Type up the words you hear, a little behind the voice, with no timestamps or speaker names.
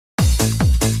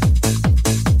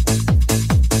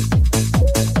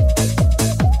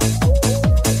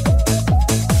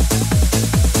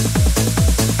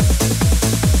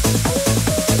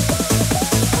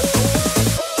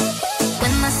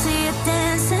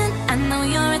I know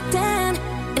you're a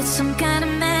 10. It's some kind of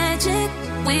magic.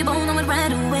 We both know it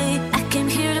right away. I came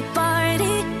here to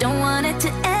party, don't want it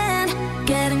to end.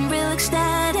 Getting real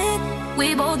ecstatic.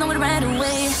 We both know it right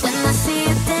away.